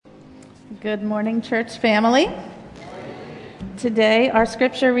Good morning, church family. Today, our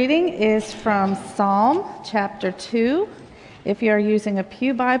scripture reading is from Psalm chapter 2. If you are using a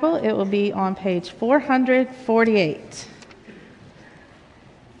Pew Bible, it will be on page 448.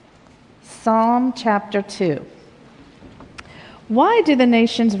 Psalm chapter 2. Why do the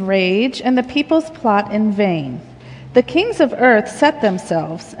nations rage and the peoples plot in vain? The kings of earth set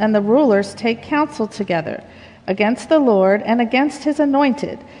themselves, and the rulers take counsel together against the Lord and against his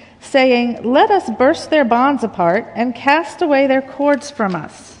anointed, saying, "Let us burst their bonds apart and cast away their cords from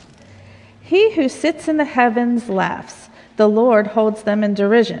us." He who sits in the heavens laughs. The Lord holds them in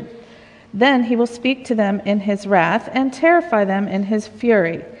derision. Then he will speak to them in his wrath and terrify them in his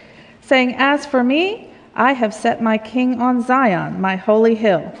fury, saying, "As for me, I have set my king on Zion, my holy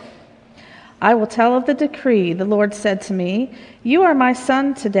hill. I will tell of the decree. The Lord said to me, 'You are my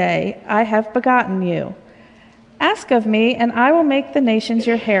son today. I have begotten you.' Ask of me, and I will make the nations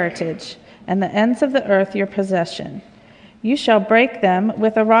your heritage, and the ends of the earth your possession. You shall break them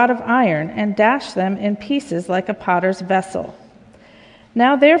with a rod of iron, and dash them in pieces like a potter's vessel.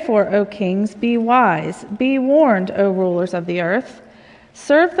 Now therefore, O kings, be wise, be warned, O rulers of the earth.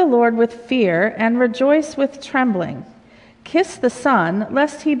 Serve the Lord with fear, and rejoice with trembling. Kiss the Son,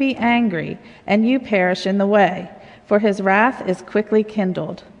 lest he be angry, and you perish in the way, for his wrath is quickly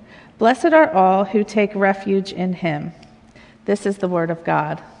kindled. Blessed are all who take refuge in him." This is the word of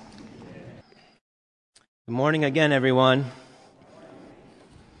God. Good morning again, everyone.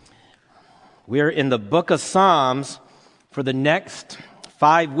 We're in the book of Psalms for the next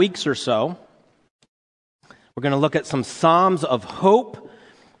 5 weeks or so. We're going to look at some Psalms of hope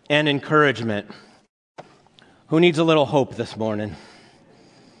and encouragement. Who needs a little hope this morning?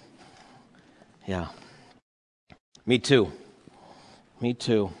 Yeah. Me too. Me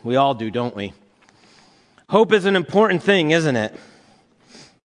too. We all do, don't we? Hope is an important thing, isn't it?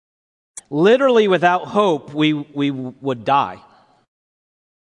 Literally, without hope, we would die.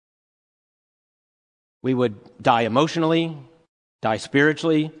 We would die emotionally, die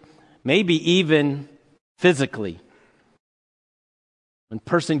spiritually, maybe even physically. When a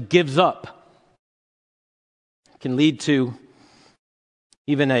person gives up, it can lead to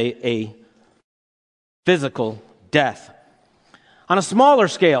even a physical death. On a smaller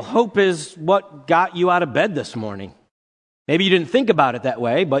scale, hope is what got you out of bed this morning. Maybe you didn't think about it that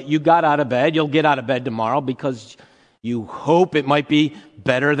way, but you got out of bed. You'll get out of bed tomorrow because you hope it might be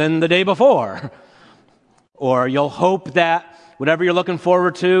better than the day before. Or you'll hope that whatever you're looking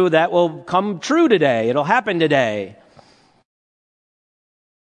forward to, that will come true today. It'll happen today.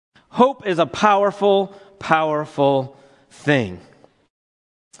 Hope is a powerful, powerful thing.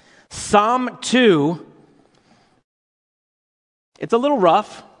 Psalm 2, it's a little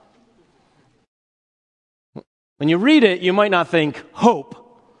rough. When you read it, you might not think hope.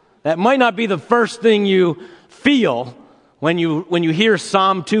 That might not be the first thing you feel when you hear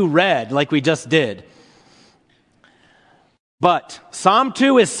Psalm 2 read like we just did. But Psalm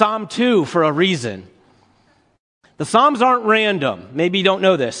 2 is Psalm 2 for a reason. The Psalms aren't random. Maybe you don't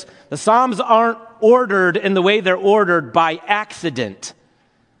know this. The Psalms aren't ordered in the way they're ordered by accident.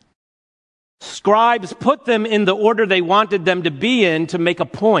 Scribes put them in the order they wanted them to be in to make a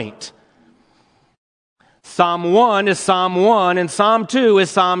point. Psalm 1 is Psalm 1, and Psalm 2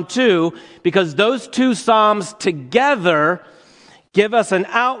 is Psalm 2, because those two Psalms together give us an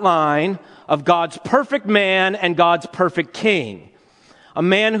outline of God's perfect man and God's perfect king. A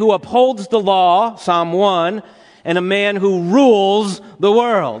man who upholds the law, Psalm 1, and a man who rules the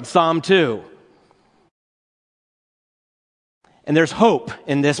world, Psalm 2. And there's hope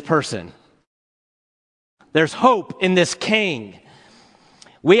in this person. There's hope in this king.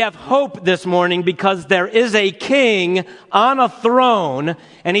 We have hope this morning because there is a king on a throne,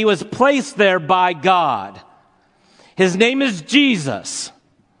 and he was placed there by God. His name is Jesus.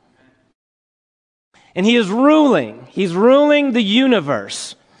 And he is ruling. He's ruling the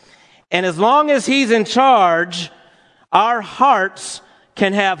universe. And as long as he's in charge, our hearts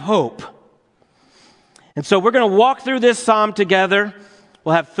can have hope. And so we're going to walk through this psalm together.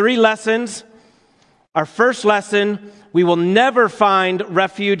 We'll have 3 lessons. Our first lesson, we will never find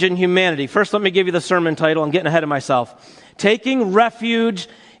refuge in humanity. First, let me give you the sermon title. I'm getting ahead of myself. Taking refuge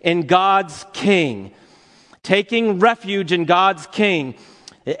in God's King. Taking refuge in God's King.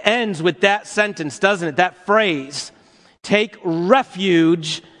 It ends with that sentence, doesn't it? That phrase. Take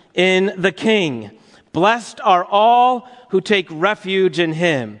refuge in the King. Blessed are all who take refuge in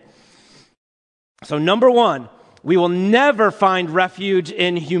him. So number 1, we will never find refuge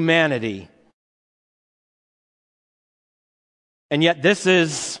in humanity. And yet this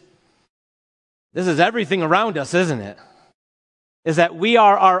is everything around us, isn't it? is that we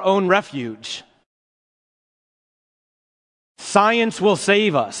are our own refuge. Science will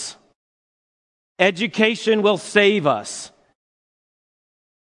save us. Education will save us.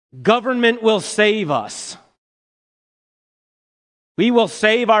 Government will save us. We will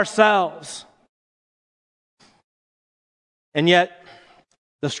save ourselves. And yet,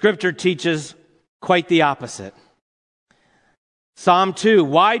 the scripture teaches quite the opposite. Psalm 2,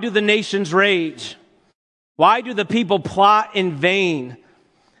 why do the nations rage? Why do the people plot in vain?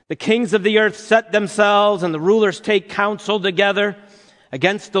 The kings of the earth set themselves, and the rulers take counsel together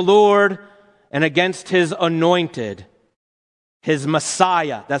against the Lord and against his anointed, his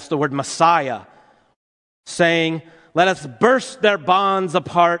Messiah. That's the word Messiah. Saying, let us burst their bonds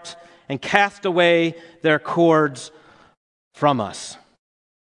apart and cast away their cords from us.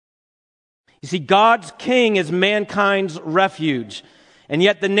 You see, God's king is mankind's refuge. And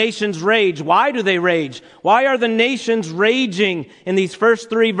yet the nations rage. Why do they rage? Why are the nations raging in these first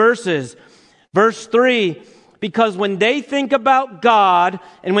three verses? Verse 3, because when they think about God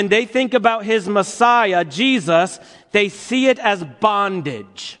and when they think about his Messiah, Jesus, they see it as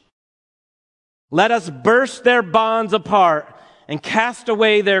bondage. Let us burst their bonds apart and cast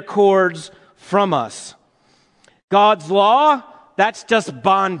away their cords from us. God's law, that's just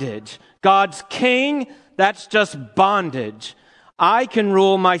bondage. God's king, that's just bondage. I can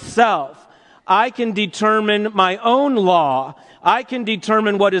rule myself. I can determine my own law. I can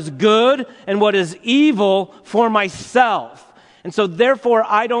determine what is good and what is evil for myself. And so therefore,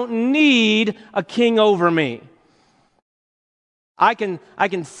 I don't need a king over me. I can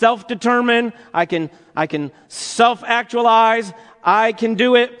self-determine. I can self-actualize. I can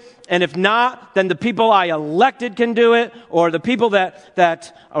do it. And if not, then the people I elected can do it, or the people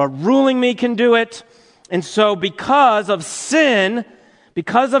that are ruling me can do it. And so because of sin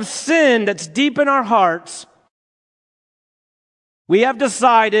that's deep in our hearts, we have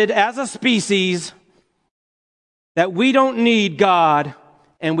decided as a species that we don't need God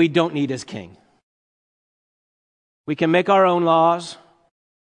and we don't need his king. We can make our own laws.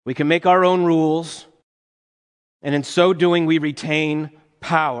 We can make our own rules. And in so doing, we retain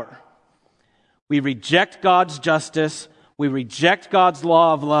power. We reject God's justice. We reject God's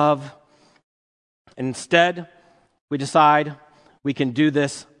law of love. And instead, we decide we can do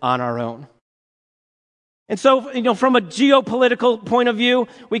this on our own. And so, from a geopolitical point of view,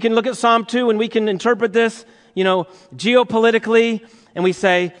 we can look at Psalm 2 and we can interpret this, geopolitically, and we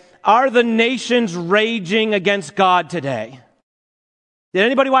say, are the nations raging against God today? Did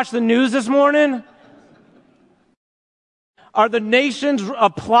anybody watch the news this morning? Are the nations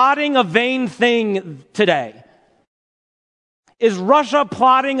plotting a vain thing today? Is Russia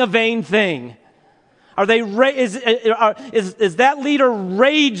plotting a vain thing? Are they? Is that leader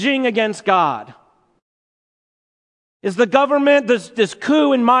raging against God? Is the government, this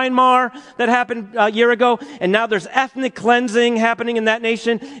coup in Myanmar that happened a year ago, and now there's ethnic cleansing happening in that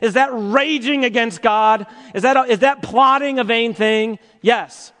nation, is that raging against God? Is that plotting a vain thing?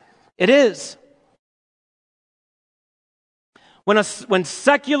 Yes, it is. When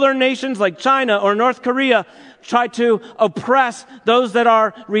secular nations like China or North Korea try to oppress those that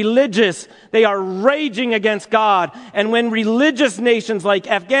are religious, they are raging against God. And when religious nations like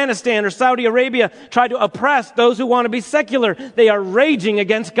Afghanistan or Saudi Arabia try to oppress those who want to be secular, they are raging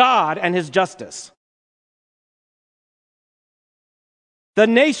against God and his justice. The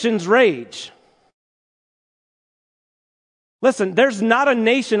nations rage. Listen, there's not a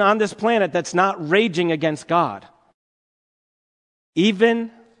nation on this planet that's not raging against God.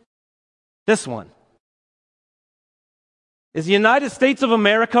 Even this one. Is the United States of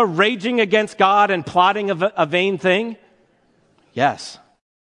America raging against God and plotting a vain thing? Yes.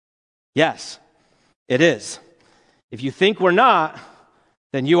 Yes, it is. If you think we're not,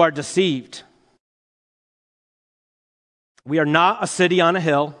 then you are deceived. We are not a city on a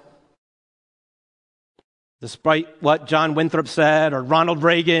hill. Despite what John Winthrop said or Ronald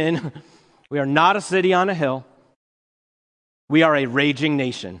Reagan, we are not a city on a hill. We are a raging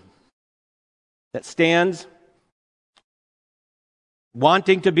nation that stands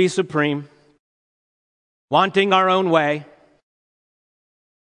wanting to be supreme, wanting our own way,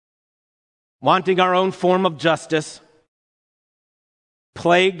 wanting our own form of justice,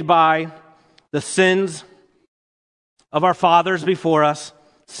 plagued by the sins of our fathers before us,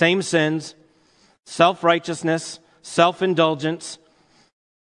 same sins, self-righteousness, self-indulgence.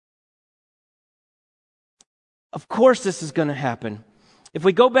 Of course this is going to happen. If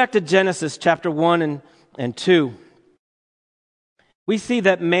we go back to Genesis chapter 1 and 2, we see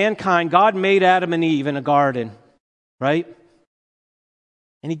that mankind, God made Adam and Eve in a garden, right?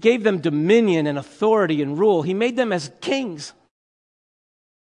 And he gave them dominion and authority and rule. He made them as kings.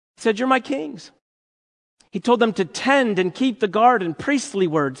 He said, you're my kings. He told them to tend and keep the garden, priestly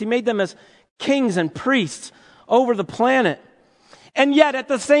words. He made them as kings and priests over the planet. And yet, at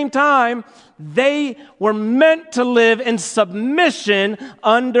the same time, they were meant to live in submission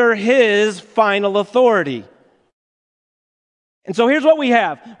under his final authority. And so here's what we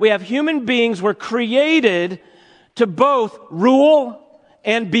have. We have human beings were created to both rule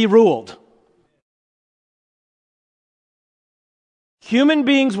and be ruled. Human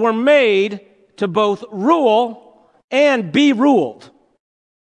beings were made to both rule and be ruled.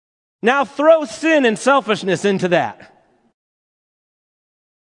 Now throw sin and selfishness into that.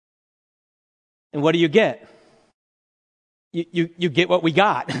 And what do you get? You get what we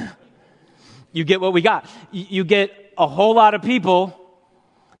got. You get what we got. You get a whole lot of people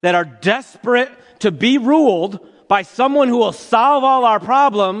that are desperate to be ruled by someone who will solve all our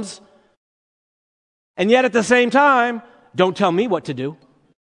problems, and yet at the same time, don't tell me what to do.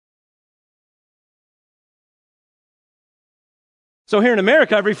 So here in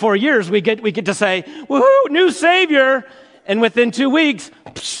America, every 4 years, we get to say, woohoo, new savior, and within 2 weeks,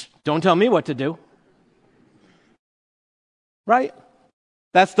 psh, don't tell me what to do. Right?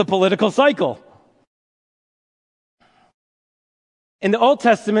 That's the political cycle. In the Old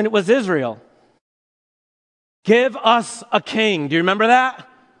Testament, it was Israel. Give us a king. Do you remember that?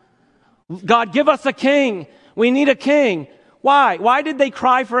 God, give us a king. We need a king. Why? Why did they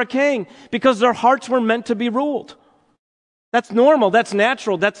cry for a king? Because their hearts were meant to be ruled. That's normal. That's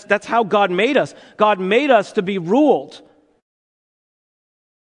natural. That's how God made us. God made us to be ruled.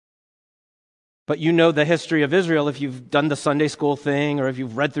 But you know the history of Israel if you've done the Sunday school thing or if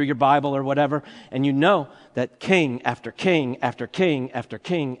you've read through your Bible or whatever, and you know that king after king after king after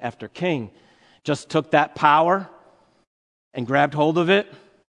king after king just took that power and grabbed hold of it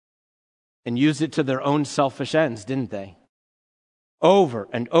and used it to their own selfish ends, didn't they? Over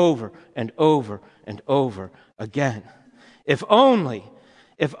and over and over and over again. If only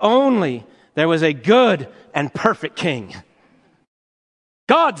there was a good and perfect king.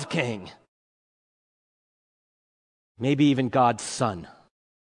 God's king. Maybe even God's son.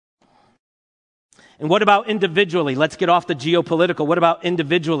 And what about individually? Let's get off the geopolitical. What about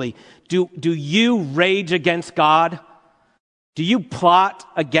individually? Do you rage against God? Do you plot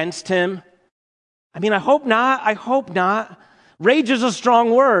against him? I mean, I hope not. I hope not. Rage is a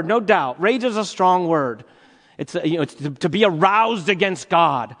strong word, no doubt. Rage is a strong word. It's to be aroused against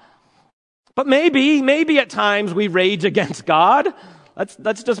God. But maybe at times we rage against God.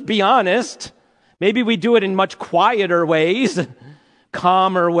 Let's just be honest. Maybe we do it in much quieter ways,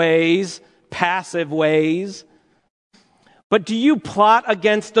 calmer ways, passive ways. But do you plot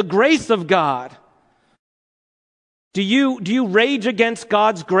against the grace of God? Do you rage against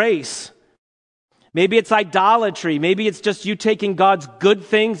God's grace? Maybe it's idolatry. Maybe it's just you taking God's good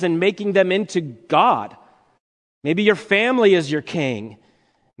things and making them into God. Maybe your family is your king.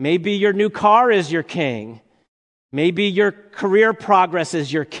 Maybe your new car is your king. Maybe your career progress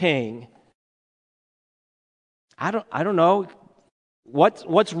is your king. I don't know.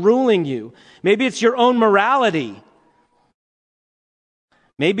 What's ruling you? Maybe it's your own morality.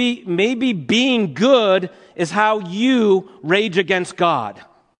 Maybe being good is how you rage against God.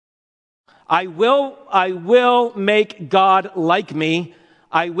 I will make God like me.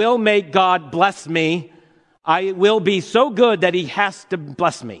 I will make God bless me. I will be so good that he has to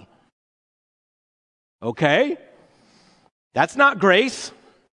bless me. Okay? That's not grace.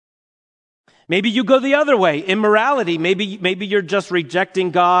 Maybe you go the other way, immorality. Maybe you're just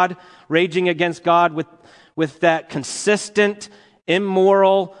rejecting God, raging against God with that consistent,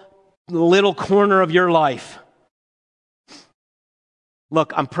 immoral little corner of your life.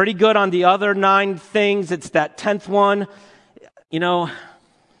 Look, I'm pretty good on the other 9 things. It's that 10th one.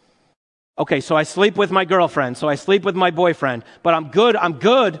 Okay, so I sleep with my girlfriend, so I sleep with my boyfriend, but I'm good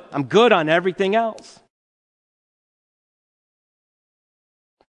on everything else.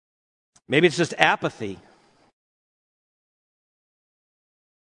 Maybe it's just apathy.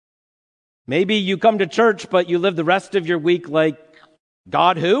 Maybe you come to church, but you live the rest of your week like,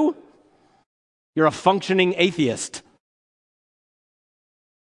 God who? You're a functioning atheist.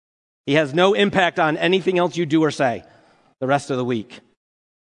 He has no impact on anything else you do or say the rest of the week.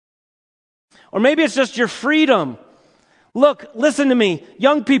 Or maybe it's just your freedom. Look, listen to me.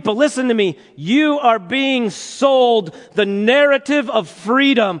 Young people, listen to me. You are being sold the narrative of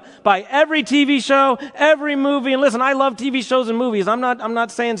freedom by every TV show, every movie. And listen, I love TV shows and movies. I'm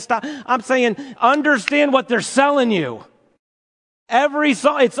not saying stop. I'm saying understand what they're selling you.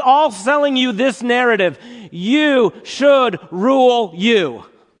 It's all selling you this narrative. You should rule you.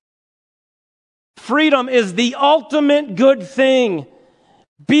 Freedom is the ultimate good thing.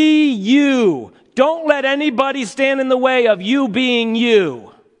 Be you. Don't let anybody stand in the way of you being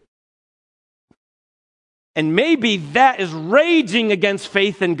you. And maybe that is raging against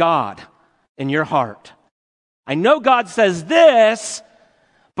faith in God in your heart. I know God says this,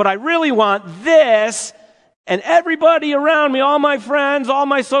 but I really want this. And everybody around me, all my friends, all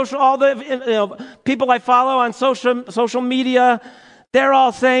the people I follow on social media, they're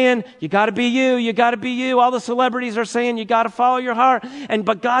all saying, you got to be you, you got to be you. All the celebrities are saying, you got to follow your heart.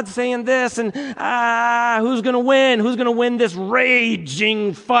 But God's saying this, and who's going to win? Who's going to win this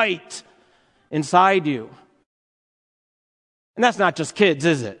raging fight inside you? And that's not just kids,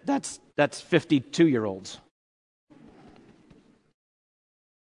 is it? That's 52-year-olds.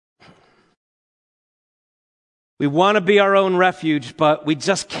 We want to be our own refuge, but we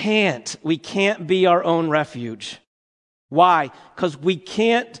just can't. We can't be our own refuge. Why? Because we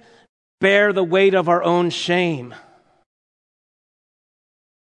can't bear the weight of our own shame.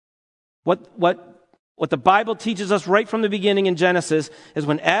 What the Bible teaches us right from the beginning in Genesis is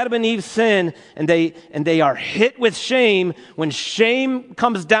when Adam and Eve sin and they are hit with shame, when shame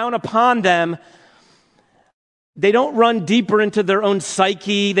comes down upon them, they don't run deeper into their own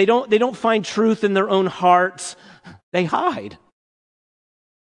psyche. They don't find truth in their own hearts. They hide.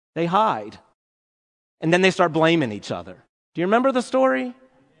 They hide. And then they start blaming each other. Do you remember the story?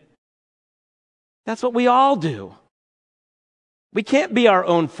 That's what we all do. We can't be our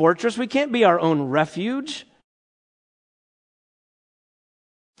own fortress. We can't be our own refuge.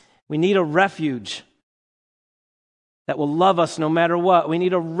 We need a refuge that will love us no matter what. We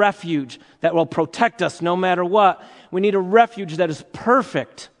need a refuge that will protect us no matter what. We need a refuge that is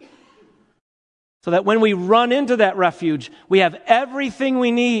perfect, so that when we run into that refuge, we have everything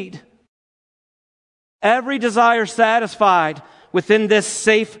we need. Every desire satisfied within this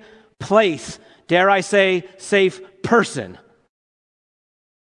safe place. Dare I say, safe person.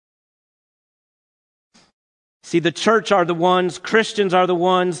 See, the church are the ones, Christians are the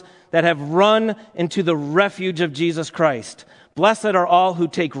ones that have run into the refuge of Jesus Christ. Blessed are all who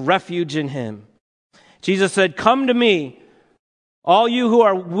take refuge in him. Jesus said, come to me, all you who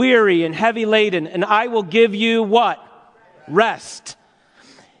are weary and heavy laden, and I will give you what? Rest.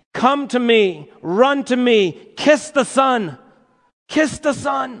 Come to me, run to me, kiss the Son. Kiss the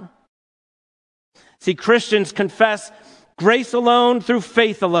Son. See, Christians confess grace alone through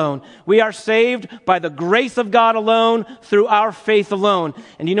faith alone. We are saved by the grace of God alone through our faith alone.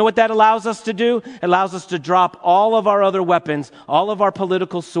 And you know what that allows us to do? It allows us to drop all of our other weapons, all of our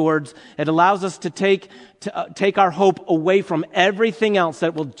political swords. It allows us to take our hope away from everything else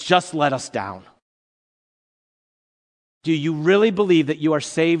that will just let us down. Do you really believe that you are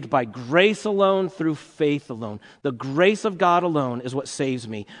saved by grace alone through faith alone? The grace of God alone is what saves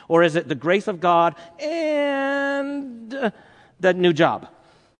me. Or is it the grace of God and that new job?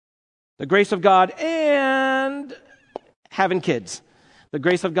 The grace of God and having kids? The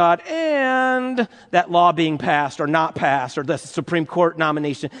grace of God and that law being passed or not passed, or the Supreme Court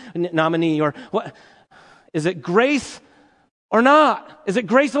nominee, or what? Is it grace or not? Is it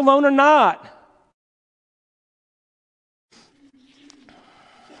grace alone or not?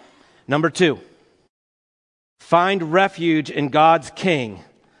 Number 2, find refuge in God's King,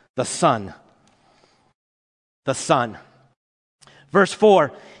 the Son. The Son. Verse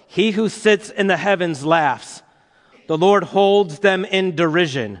 4, he who sits in the heavens laughs. The Lord holds them in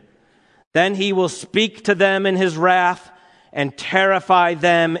derision. Then he will speak to them in his wrath and terrify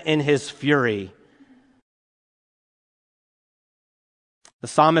them in his fury. The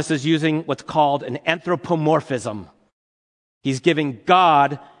psalmist is using what's called an anthropomorphism. He's giving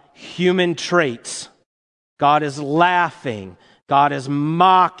God human traits. God is laughing. God is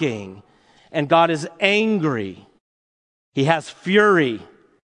mocking. And God is angry. He has fury.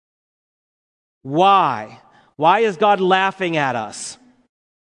 Why? Why is God laughing at us?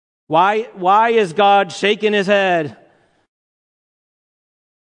 Why is God shaking his head?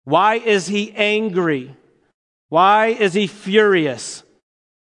 Why is he angry? Why is he furious?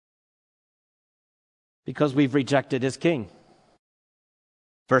 Because we've rejected his king.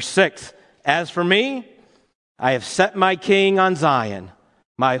 Verse 6, as for me, I have set my king on Zion,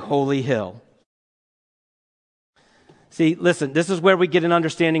 my holy hill. See, listen, this is where we get an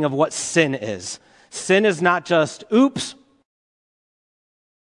understanding of what sin is. Sin is not just, oops.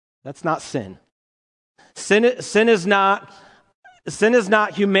 That's not sin. Sin is not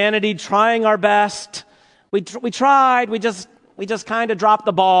humanity trying our best. We tried, we just kind of dropped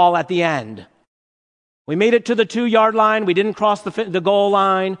the ball at the end. We made it to the 2-yard line. We didn't cross the goal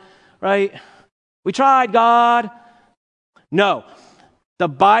line, right? We tried, God. No. The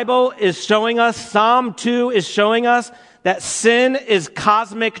Bible is showing us, Psalm 2 is showing us that sin is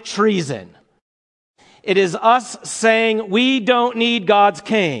cosmic treason. It is us saying we don't need God's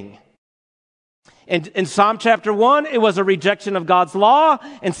king. In Psalm chapter 1, it was a rejection of God's law.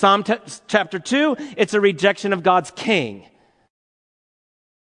 In Psalm chapter 2, it's a rejection of God's king.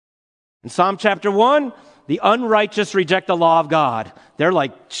 In Psalm chapter 1, the unrighteous reject the law of God. They're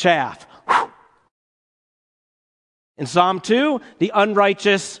like chaff. In Psalm 2, the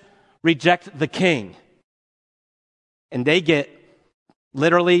unrighteous reject the king. And they get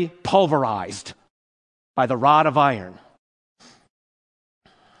literally pulverized by the rod of iron.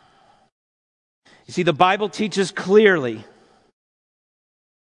 You see, the Bible teaches clearly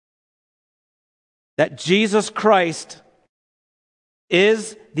that Jesus Christ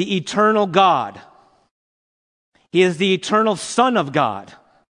is the eternal God. He is the eternal Son of God.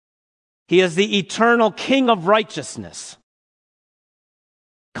 He is the eternal King of righteousness.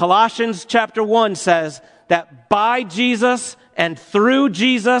 Colossians chapter 1 says that by Jesus and through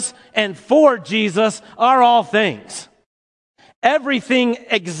Jesus and for Jesus are all things. Everything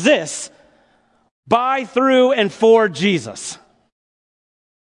exists by, through, and for Jesus.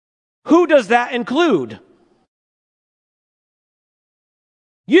 Who does that include?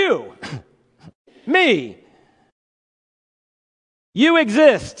 You. Me. You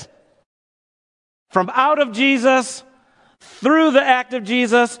exist from out of Jesus, through the act of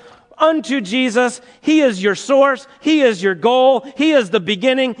Jesus, unto Jesus. He is your source. He is your goal. He is the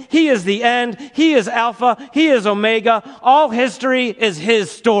beginning. He is the end. He is Alpha. He is Omega. All history is His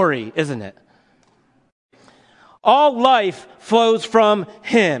story, isn't it? All life flows from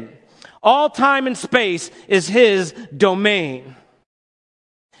Him. All time and space is His domain.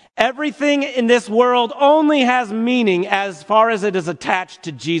 Everything in this world only has meaning as far as it is attached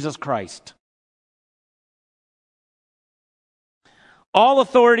to Jesus Christ. All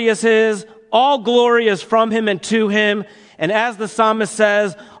authority is His. All glory is from Him and to Him. And as the psalmist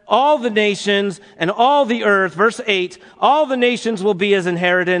says, all the nations and all the earth, verse 8, all the nations will be His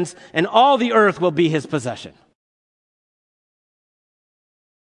inheritance and all the earth will be His possession.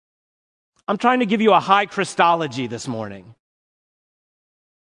 I'm trying to give you a high Christology this morning.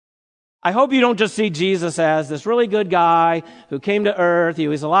 I hope you don't just see Jesus as this really good guy who came to earth, He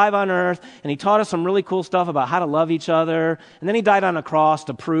was alive on earth, and He taught us some really cool stuff about how to love each other, and then He died on a cross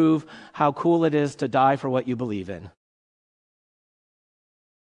to prove how cool it is to die for what you believe in.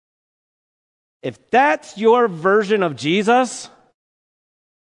 If that's your version of Jesus,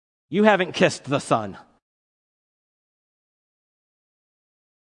 you haven't kissed the Son.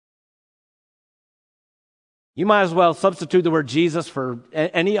 You might as well substitute the word Jesus for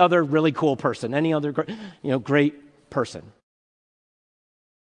any other really cool person, any other great person,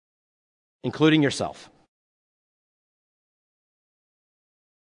 including yourself.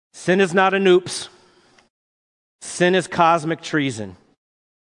 Sin is not an oops. Sin is cosmic treason.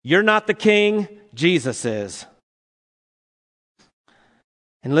 You're not the king, Jesus is.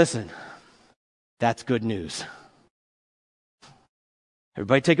 And listen, that's good news.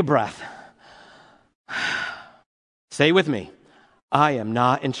 Everybody take a breath. Say with me, I am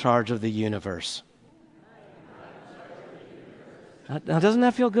not in charge of the universe. Now, doesn't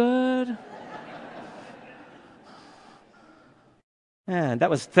that feel good? Man, that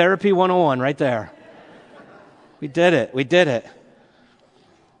was therapy 101 right there. We did it.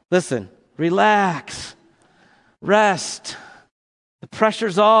 Listen, relax, rest. The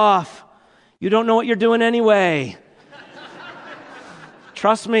pressure's off. You don't know what you're doing anyway.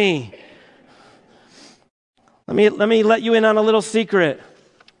 Trust me. Let me let you in on a little secret.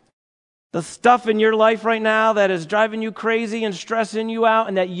 The stuff in your life right now that is driving you crazy and stressing you out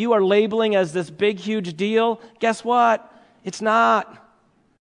and that you are labeling as this big, huge deal, guess what? It's not.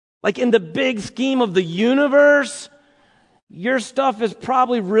 Like in the big scheme of the universe, your stuff is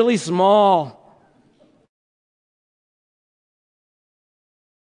probably really small.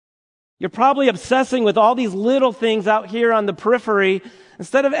 You're probably obsessing with all these little things out here on the periphery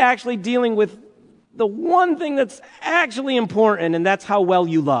instead of actually dealing with the one thing that's actually important, and that's how well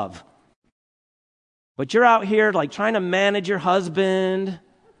you love. But you're out here like trying to manage your husband.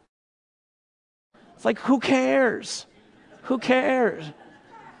 It's like, who cares? Who cares?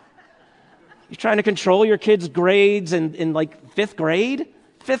 You're trying to control your kids' grades in like fifth grade?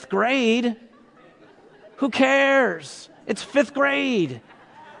 Fifth grade? Who cares? It's fifth grade.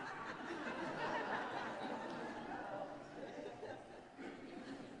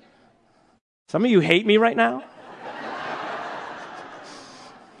 Some of you hate me right now.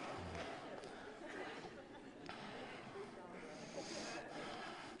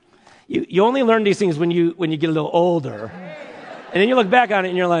 You only learn these things when you get a little older. And then you look back on it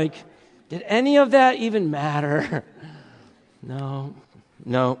and you're like, did any of that even matter? No.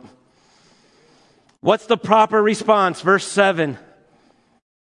 What's the proper response? Verse 7.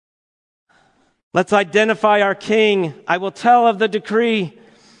 Let's identify our king. I will tell of the decree.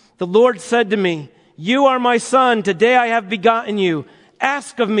 The Lord said to me, you are my son. Today I have begotten you.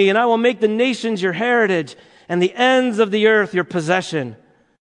 Ask of me, and I will make the nations your heritage and the ends of the earth your possession.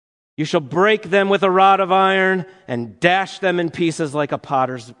 You shall break them with a rod of iron and dash them in pieces like a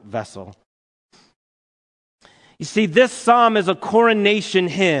potter's vessel. You see, this psalm is a coronation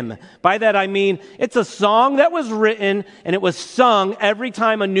hymn. By that I mean it's a song that was written and it was sung every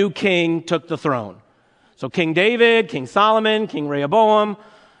time a new king took the throne. So King David, King Solomon, King Rehoboam,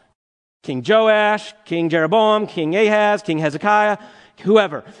 King Joash, King Jeroboam, King Ahaz, King Hezekiah,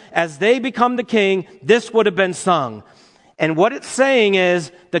 whoever. As they become the king, this would have been sung. And what it's saying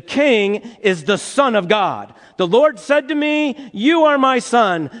is, the king is the Son of God. The Lord said to me, you are my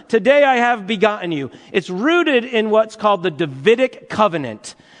son. Today I have begotten you. It's rooted in what's called the Davidic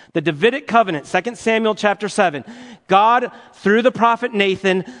covenant. The Davidic covenant, 2 Samuel chapter 7. God, through the prophet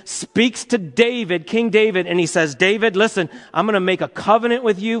Nathan, speaks to David, King David, and he says, David, listen, I'm going to make a covenant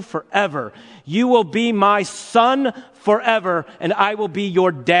with you forever. You will be my son forever, and I will be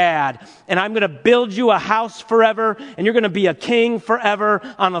your dad. And I'm going to build you a house forever, and you're going to be a king forever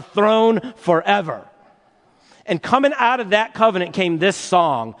on a throne forever. And coming out of that covenant came this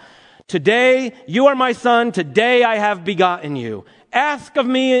song. Today, you are my son. Today I have begotten you. Ask of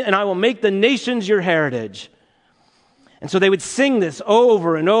me, and I will make the nations your heritage. And so they would sing this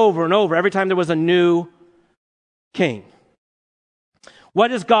over and over and over every time there was a new king.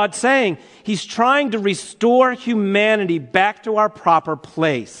 What is God saying? He's trying to restore humanity back to our proper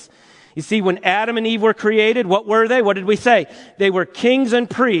place. You see, when Adam and Eve were created, what were they? What did we say? They were kings and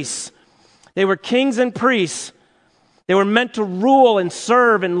priests. They were kings and priests. They were meant to rule and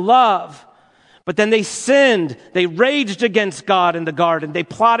serve and love. But then they sinned. They raged against God in the garden. They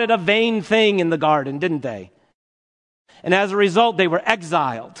plotted a vain thing in the garden, didn't they? And as a result, they were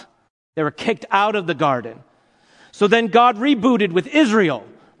exiled. They were kicked out of the garden. So then God rebooted with Israel,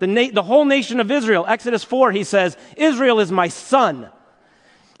 the whole nation of Israel. Exodus 4, he says, Israel is my son.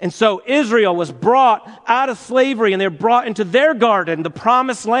 And so Israel was brought out of slavery, and they were brought into their garden, the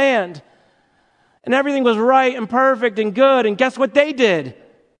promised land. And everything was right and perfect and good. And guess what they did?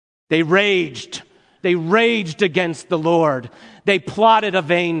 They raged. They raged against the Lord. They plotted a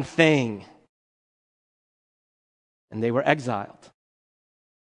vain thing. And they were exiled.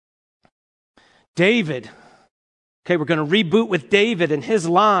 David. Okay, we're going to reboot with David and his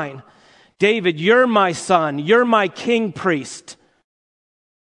line. David, you're my son. You're my king priest.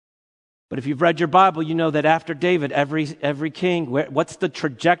 But if you've read your Bible, you know that after David, every king, what's the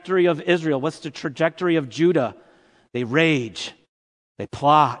trajectory of Israel? What's the trajectory of Judah? They rage. They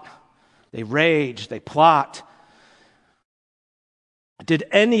plot. They rage. They plot. Did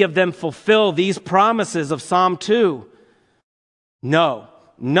any of them fulfill these promises of Psalm 2? No.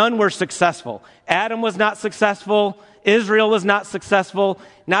 None were successful. Adam was not successful. Israel was not successful.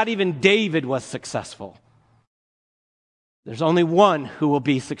 Not even David was successful. There's only one who will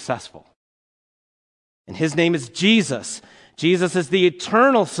be successful. And his name is Jesus. Jesus is the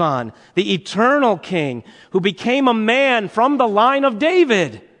eternal Son, the eternal King, who became a man from the line of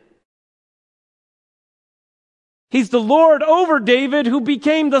David. He's the Lord over David, who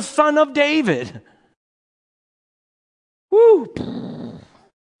became the son of David. Woo!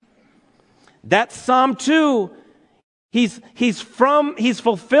 That's Psalm 2. He's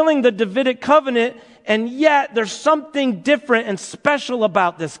fulfilling the Davidic covenant, and yet there's something different and special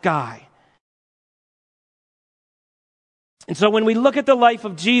about this guy. And so when we look at the life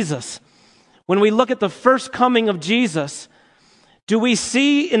of Jesus, when we look at the first coming of Jesus, do we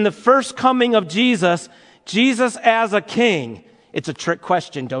see in the first coming of Jesus as a king? It's a trick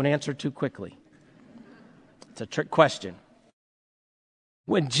question. Don't answer too quickly. It's a trick question.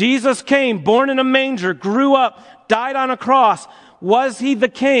 When Jesus came, born in a manger, grew up, died on a cross, was he the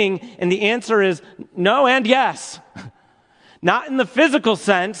king? And the answer is no and yes. Not in the physical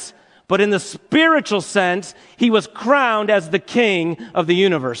sense, but in the spiritual sense, he was crowned as the king of the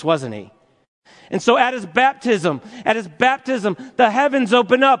universe, wasn't he? And so at his baptism, the heavens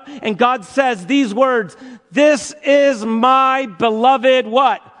open up and God says these words, "This is my beloved"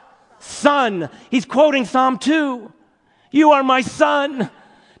 what? Son. He's quoting Psalm 2. You are my son.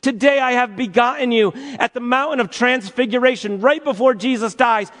 Today I have begotten you. At the mountain of transfiguration, right before Jesus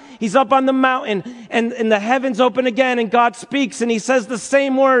dies, he's up on the mountain and the heavens open again and God speaks and he says the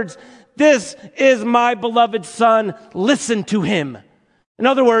same words. This is my beloved son. Listen to him. In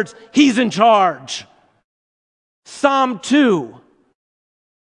other words, he's in charge. Psalm 2.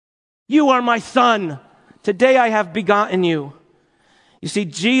 You are my son. Today I have begotten you. You see,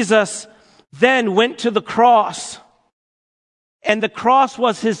 Jesus then went to the cross, and the cross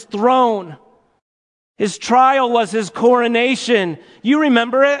was his throne. His trial was his coronation. You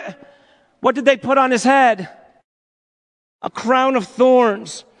remember it? What did they put on his head? A crown of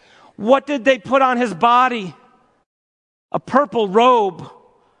thorns. What did they put on his body? A purple robe.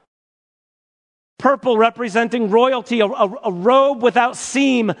 Purple representing royalty, a robe without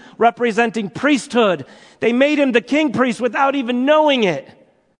seam representing priesthood. They made him the king priest without even knowing it.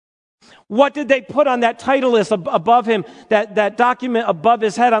 What did they put on that title list above him, that document above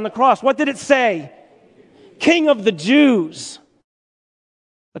his head on the cross? What did it say? King of the Jews.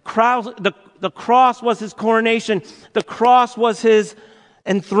 The cross was his coronation. The cross was his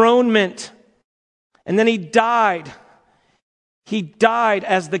enthronement. And then he died. He died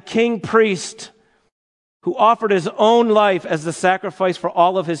as the king priest who offered his own life as the sacrifice for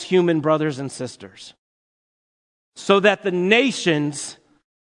all of his human brothers and sisters, so that the nations,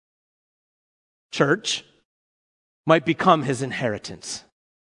 church, might become his inheritance.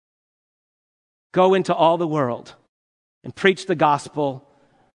 Go into all the world and preach the gospel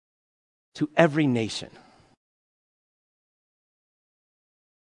to every nation.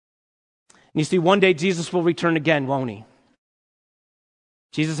 And you see, one day Jesus will return again, won't he?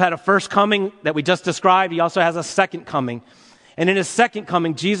 Jesus had a first coming that we just described. He also has a second coming. And in his second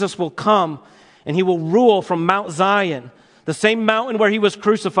coming, Jesus will come and he will rule from Mount Zion, the same mountain where he was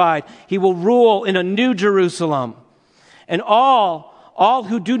crucified. He will rule in a new Jerusalem. And all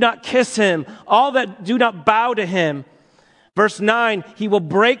who do not kiss him, all that do not bow to him, verse 9, he will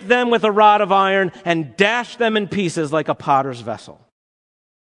break them with a rod of iron and dash them in pieces like a potter's vessel.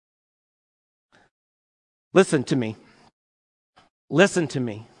 Listen to me. Listen to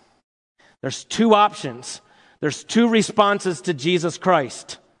me. There's two options. There's two responses to Jesus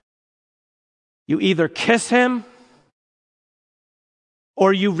Christ. You either kiss him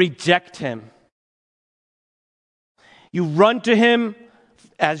or you reject him. You run to him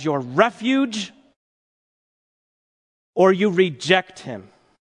as your refuge or you reject him.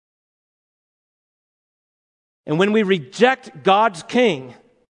 And when we reject God's King,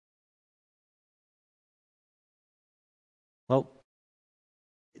 well,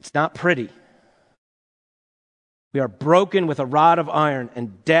 it's not pretty. We are broken with a rod of iron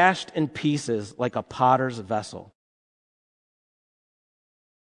and dashed in pieces like a potter's vessel.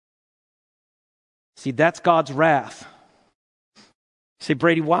 See, that's God's wrath. You say,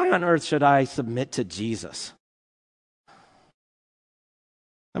 Brady, why on earth should I submit to Jesus?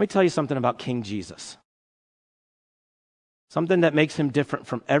 Let me tell you something about King Jesus. Something that makes him different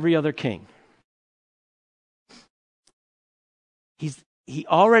from every other king. He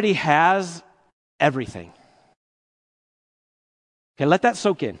already has everything. Okay, let that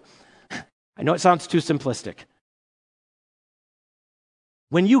soak in. I know it sounds too simplistic.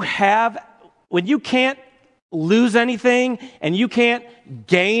 When you can't lose anything and you can't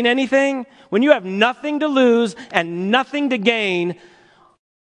gain anything, when you have nothing to lose and nothing to gain,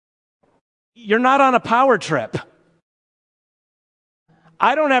 you're not on a power trip.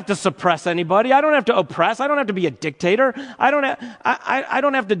 I don't have to suppress anybody. I don't have to oppress. I don't have to be a dictator. I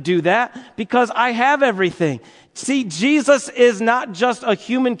don't have to do that because I have everything. See, Jesus is not just a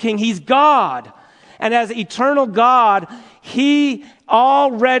human king. He's God. And as eternal God, he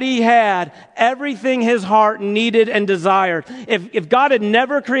already had everything his heart needed and desired. If God had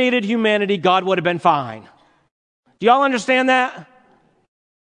never created humanity, God would have been fine. Do y'all understand that?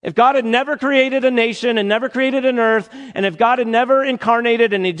 If God had never created a nation and never created an earth, and if God had never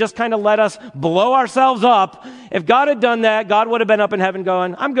incarnated and he just kind of let us blow ourselves up, if God had done that, God would have been up in heaven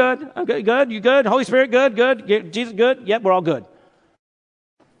going, I'm good, good, you good, Holy Spirit good, Jesus good, yep, we're all good.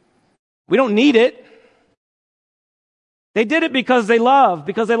 We don't need it. They did it because they love,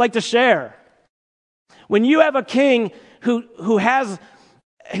 because they like to share. When you have a king who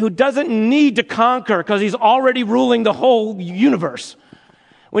doesn't need to conquer because he's already ruling the whole universe.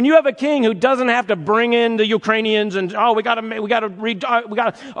 When you have a king who doesn't have to bring in the Ukrainians and I got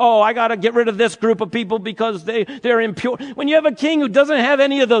to get rid of this group of people because they're impure. When you have a king who doesn't have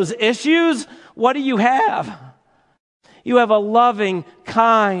any of those issues, what do you have? You have a loving,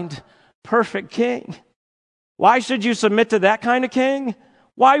 kind, perfect king. Why should you submit to that kind of king?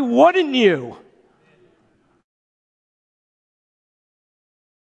 Why wouldn't you?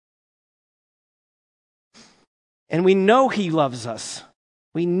 And we know he loves us.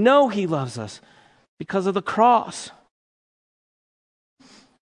 We know he loves us because of the cross.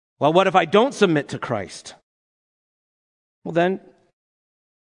 Well, what if I don't submit to Christ? Well, then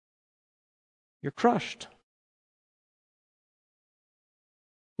you're crushed.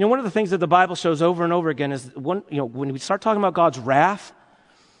 You know, one of the things that the Bible shows over and over again is when we start talking about God's wrath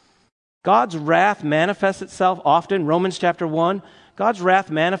manifests itself often, Romans chapter 1, God's wrath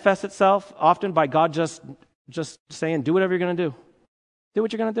manifests itself often by God just saying, do whatever you're going to do. Do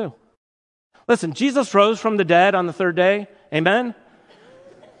what you're going to do. Listen, Jesus rose from the dead on the third day. Amen?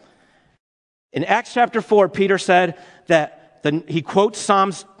 In Acts chapter 4, Peter said that he quotes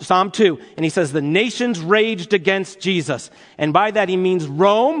Psalm 2, and he says, the nations raged against Jesus. And by that he means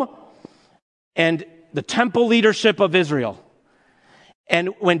Rome and the temple leadership of Israel. And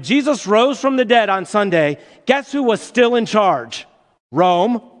when Jesus rose from the dead on Sunday, guess who was still in charge?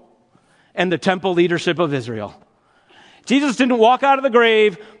 Rome and the temple leadership of Israel. Jesus didn't walk out of the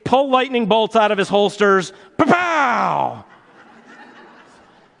grave, pull lightning bolts out of his holsters, pow!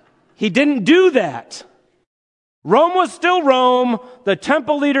 He didn't do that. Rome was still Rome. The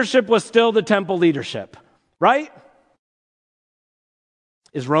temple leadership was still the temple leadership. Right?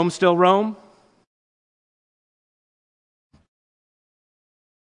 Is Rome still Rome?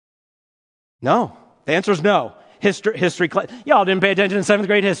 No. The answer is no. History. Y'all didn't pay attention in 7th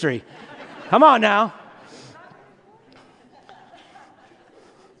grade history. Come on now.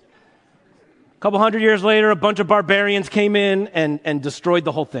 A couple hundred years later, a bunch of barbarians came in and destroyed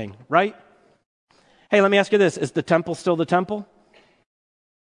the whole thing. Right? Hey, let me ask you this. Is the temple still the temple?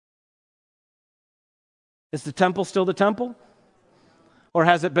 Is the temple still the temple? Or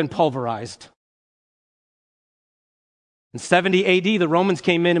has it been pulverized? In 70 AD, the Romans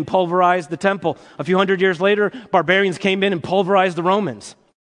came in and pulverized the temple. A few hundred years later, barbarians came in and pulverized the Romans.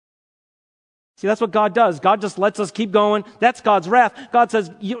 See, that's what God does. God just lets us keep going. That's God's wrath. God says,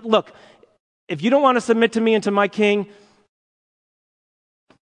 look, if you don't want to submit to me and to my king,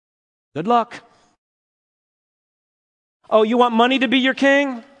 good luck. Oh, you want money to be your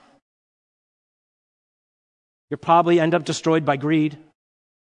king? You'll probably end up destroyed by greed.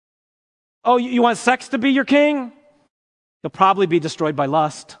 Oh, you want sex to be your king? You'll probably be destroyed by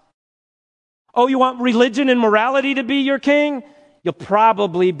lust. Oh, you want religion and morality to be your king? You'll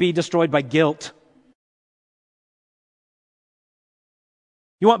probably be destroyed by guilt.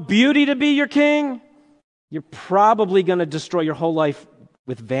 You want beauty to be your king? You're probably going to destroy your whole life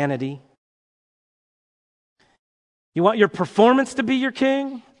with vanity. You want your performance to be your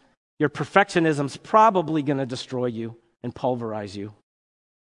king? Your perfectionism's probably going to destroy you and pulverize you.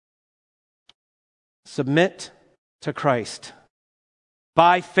 Submit to Christ.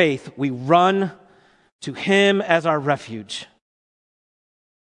 By faith, we run to Him as our refuge.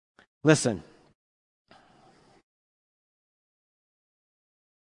 Listen.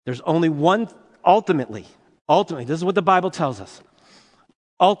 There's only one, ultimately, this is what the Bible tells us.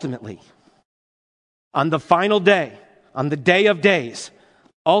 Ultimately, on the final day, on the day of days,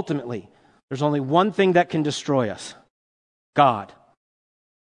 ultimately, there's only one thing that can destroy us. God.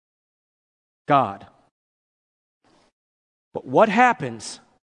 God. But what happens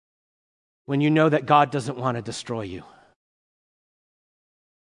when you know that God doesn't want to destroy you?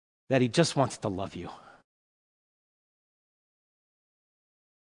 That He just wants to love you?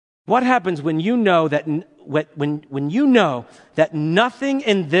 What happens when you know that when you know that nothing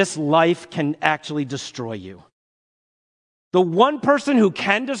in this life can actually destroy you? The one person who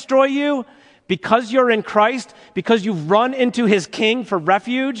can destroy you, because you're in Christ, because you've run into His King for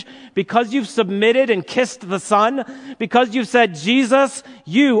refuge, because you've submitted and kissed the Son, because you've said, Jesus,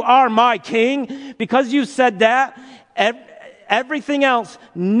 you are my King, because you've said that, everything else,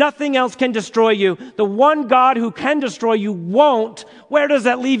 nothing else can destroy you. The one God who can destroy you won't. Where does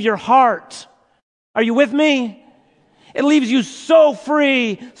that leave your heart? Are you with me? It leaves you so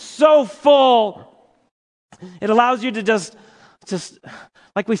free, so full. It allows you to just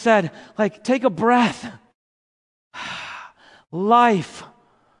like we said, like take a breath. Life.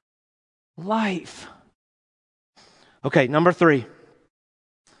 Okay, number 3.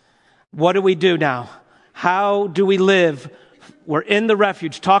 What do we do now? How do we live? We're in the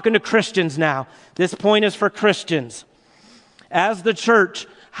refuge, talking to Christians now. This point is for Christians. As the church,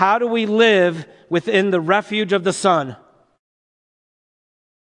 how do we live within the refuge of the Son?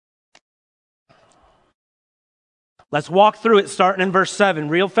 Let's walk through it, starting in verse 7,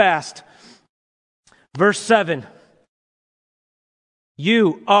 real fast. Verse 7.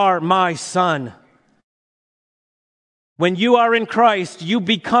 You are my son. When you are in Christ, you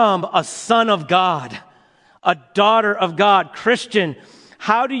become a son of God, a daughter of God. Christian,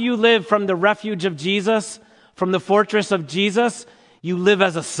 how do you live from the refuge of Jesus, from the fortress of Jesus? You live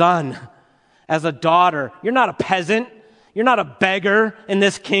as a son, as a daughter. You're not a peasant. You're not a beggar in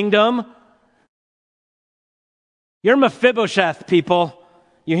this kingdom. You're Mephibosheth, people.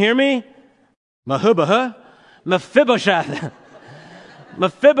 You hear me? Mephibosheth.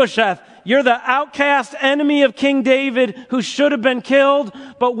 Mephibosheth, you're the outcast enemy of King David who should have been killed.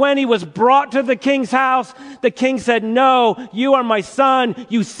 But when he was brought to the king's house, the king said, no, you are my son.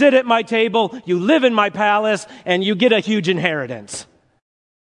 You sit at my table. You live in my palace and you get a huge inheritance.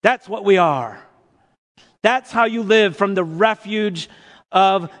 That's what we are. That's how you live from the refuge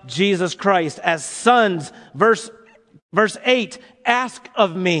of Jesus Christ as sons. Verse 8, ask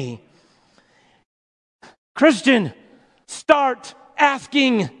of me. Christian, start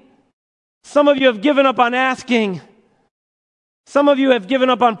asking. Some of you have given up on asking. Some of you have given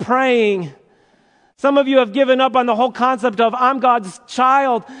up on praying. Some of you have given up on the whole concept of I'm God's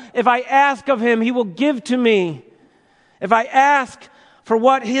child. If I ask of him, he will give to me. If I ask for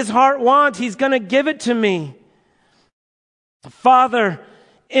what his heart wants, he's going to give it to me. Father,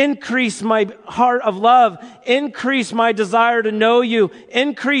 increase my heart of love. Increase my desire to know you.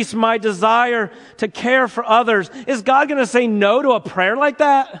 Increase my desire to care for others. Is God going to say no to a prayer like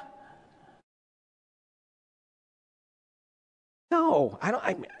that? No,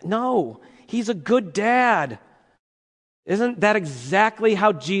 no. He's a good dad. Isn't that exactly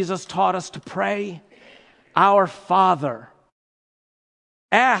how Jesus taught us to pray? Our Father.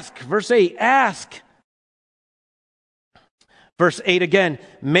 Ask, verse 8, ask. Verse 8 again,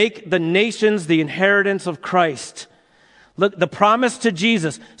 make the nations the inheritance of Christ. Look, the promise to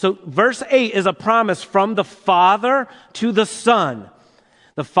Jesus. So verse 8 is a promise from the Father to the Son.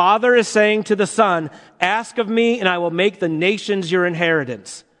 The Father is saying to the Son, ask of me and I will make the nations your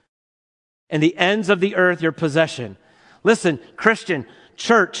inheritance and the ends of the earth your possession. Listen, Christian,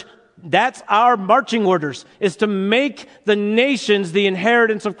 church, that's our marching orders, is to make the nations the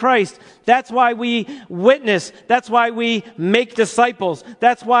inheritance of Christ. That's why we witness. That's why we make disciples.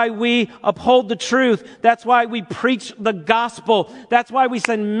 That's why we uphold the truth. That's why we preach the gospel. That's why we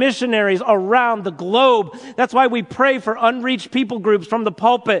send missionaries around the globe. That's why we pray for unreached people groups from the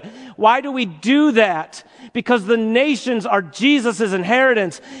pulpit. Why do we do that? Because the nations are Jesus'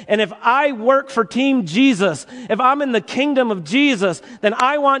 inheritance. And if I work for Team Jesus, if I'm in the kingdom of Jesus, then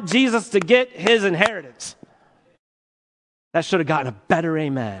I want Jesus to get his inheritance. That should have gotten a better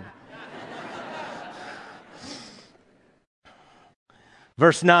amen.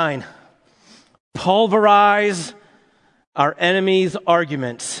 Verse 9, pulverize our enemies'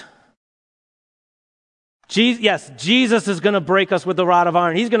 arguments. Jesus is going to break us with the rod of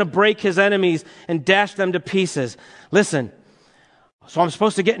iron. He's going to break his enemies and dash them to pieces. Listen, so I'm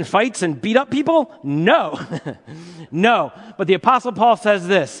supposed to get in fights and beat up people? No. No. But the Apostle Paul says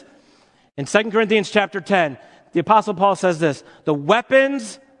this. In 2 Corinthians chapter 10, the Apostle Paul says this, the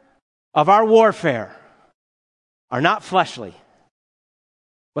weapons of our warfare are not fleshly,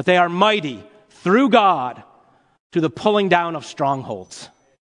 but they are mighty through God to the pulling down of strongholds.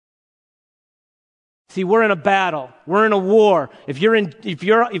 See, we're in a battle. We're in a war. If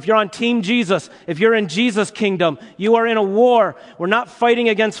you're on Team Jesus, if you're in Jesus' kingdom, you are in a war. We're not fighting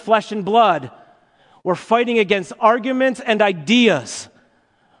against flesh and blood. We're fighting against arguments and ideas.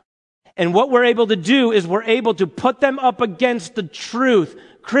 And what we're able to do is we're able to put them up against the truth.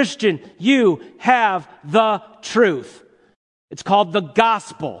 Christian, you have the truth. It's called the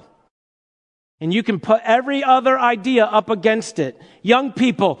gospel. And you can put every other idea up against it. Young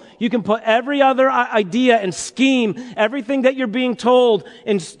people, you can put every other idea and scheme, everything that you're being told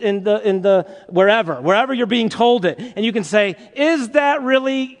in the wherever you're being told it, and you can say, is that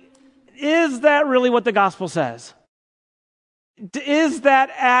really what the gospel says? Is that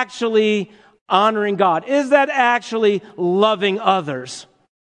actually honoring God? Is that actually loving others?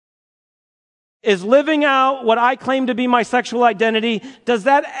 Is living out what I claim to be my sexual identity, does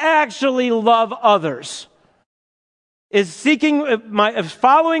that actually love others? Is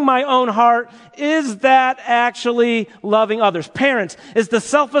following my own heart, is that actually loving others? Parents, is the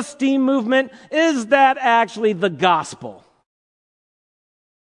self-esteem movement, is that actually the gospel?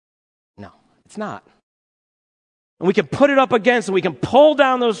 No, it's not. And we can put it up against and we can pull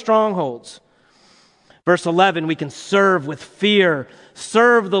down those strongholds. Verse 11, we can serve with fear.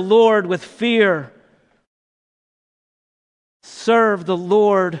 Serve the Lord with fear. Serve the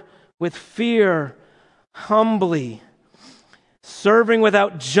Lord with fear, humbly. Serving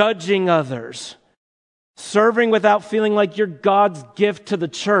without judging others. Serving without feeling like you're God's gift to the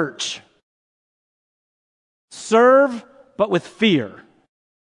church. Serve, but with fear.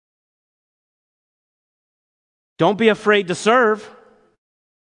 Don't be afraid to serve.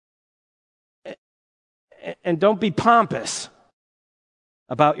 And don't be pompous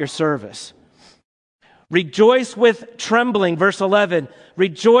about your service. Rejoice with trembling, verse 11.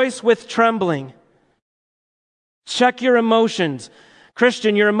 Rejoice with trembling. Check your emotions.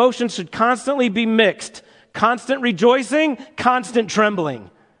 Christian, your emotions should constantly be mixed. Constant rejoicing, constant trembling.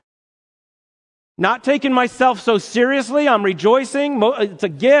 Not taking myself so seriously, I'm rejoicing. It's a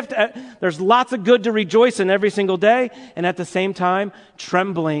gift. There's lots of good to rejoice in every single day. And at the same time,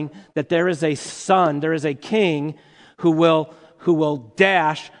 trembling that there is a son, there is a king who will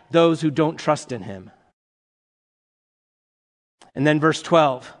dash those who don't trust in him. And then verse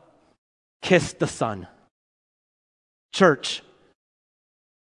 12, kiss the Son. Church,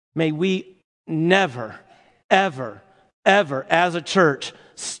 may we never, ever, ever as a church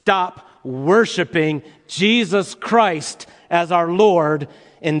stop worshiping Jesus Christ as our Lord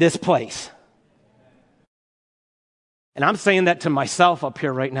in this place. And I'm saying that to myself up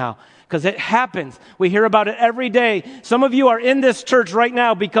here right now because it happens. We hear about it every day. Some of you are in this church right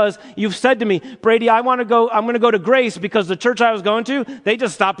now because you've said to me, Brady, I'm going to go to Grace because the church I was going to, they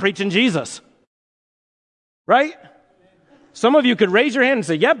just stopped preaching Jesus. Right? Some of you could raise your hand and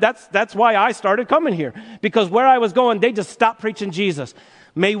say, yep, that's why I started coming here. Because where I was going, they just stopped preaching Jesus.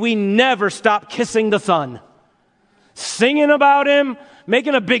 May we never stop kissing the Son, singing about him,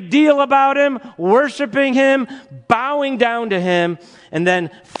 making a big deal about him, worshiping him, bowing down to him. And then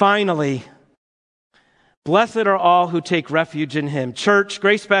finally, blessed are all who take refuge in him. Church,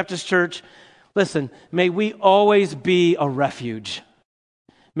 Grace Baptist Church, listen, may we always be a refuge.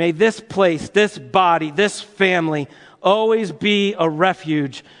 May this place, this body, this family always be a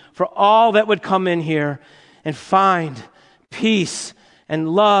refuge for all that would come in here and find peace and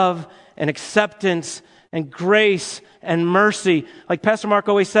love and acceptance and grace and mercy. Like Pastor Mark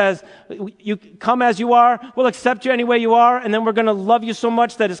always says, you come as you are, we'll accept you any way you are, and then we're going to love you so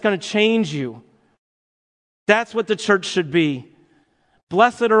much that it's going to change you. That's what the church should be.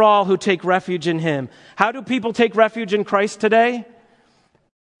 Blessed are all who take refuge in him. How do people take refuge in Christ today?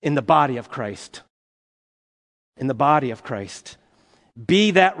 In the body of Christ. In the body of Christ.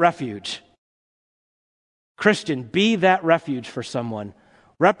 Be that refuge. Christian, be that refuge for someone.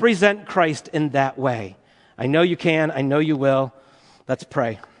 Represent Christ in that way. I know you can. I know you will. Let's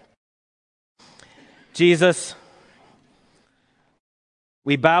pray. Jesus,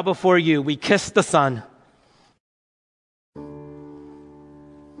 we bow before you. We kiss the Son.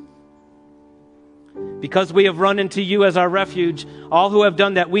 Because we have run into you as our refuge, all who have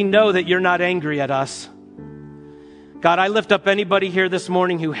done that, we know that you're not angry at us. God, I lift up anybody here this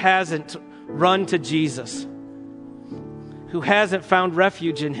morning who hasn't run to Jesus, who hasn't found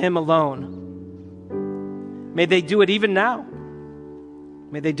refuge in him alone. May they do it even now.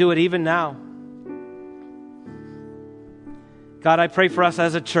 May they do it even now. God, I pray for us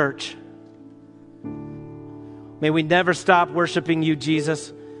as a church. May we never stop worshiping you,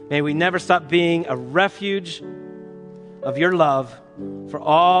 Jesus. May we never stop being a refuge of your love for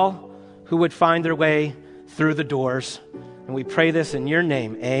all who would find their way through the doors. And we pray this in your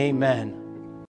name. Amen.